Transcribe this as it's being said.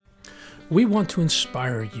We want to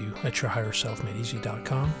inspire you at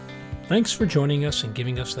yourhigherselfmadeeasy.com. Thanks for joining us and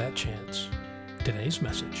giving us that chance. Today's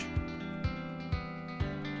message.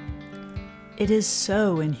 It is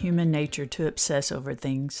so in human nature to obsess over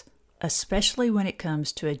things, especially when it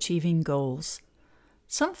comes to achieving goals.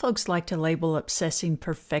 Some folks like to label obsessing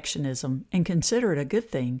perfectionism and consider it a good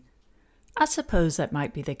thing. I suppose that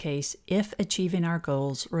might be the case if achieving our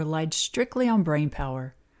goals relied strictly on brain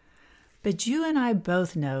power. But you and I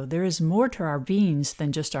both know there is more to our beings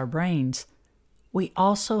than just our brains. We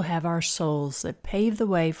also have our souls that pave the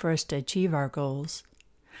way for us to achieve our goals.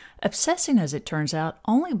 Obsessing, as it turns out,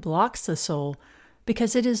 only blocks the soul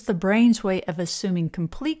because it is the brain's way of assuming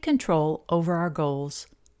complete control over our goals.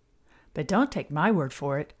 But don't take my word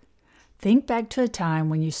for it. Think back to a time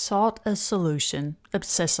when you sought a solution,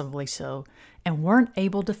 obsessively so, and weren't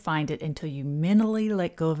able to find it until you mentally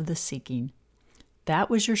let go of the seeking. That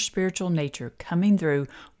was your spiritual nature coming through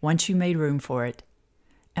once you made room for it.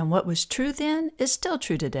 And what was true then is still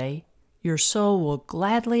true today. Your soul will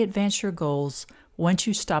gladly advance your goals once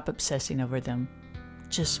you stop obsessing over them.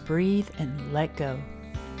 Just breathe and let go.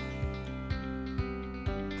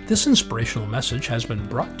 This inspirational message has been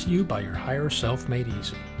brought to you by Your Higher Self Made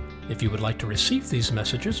Easy. If you would like to receive these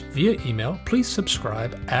messages via email, please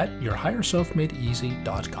subscribe at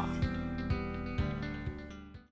yourhigherselfmadeeasy.com.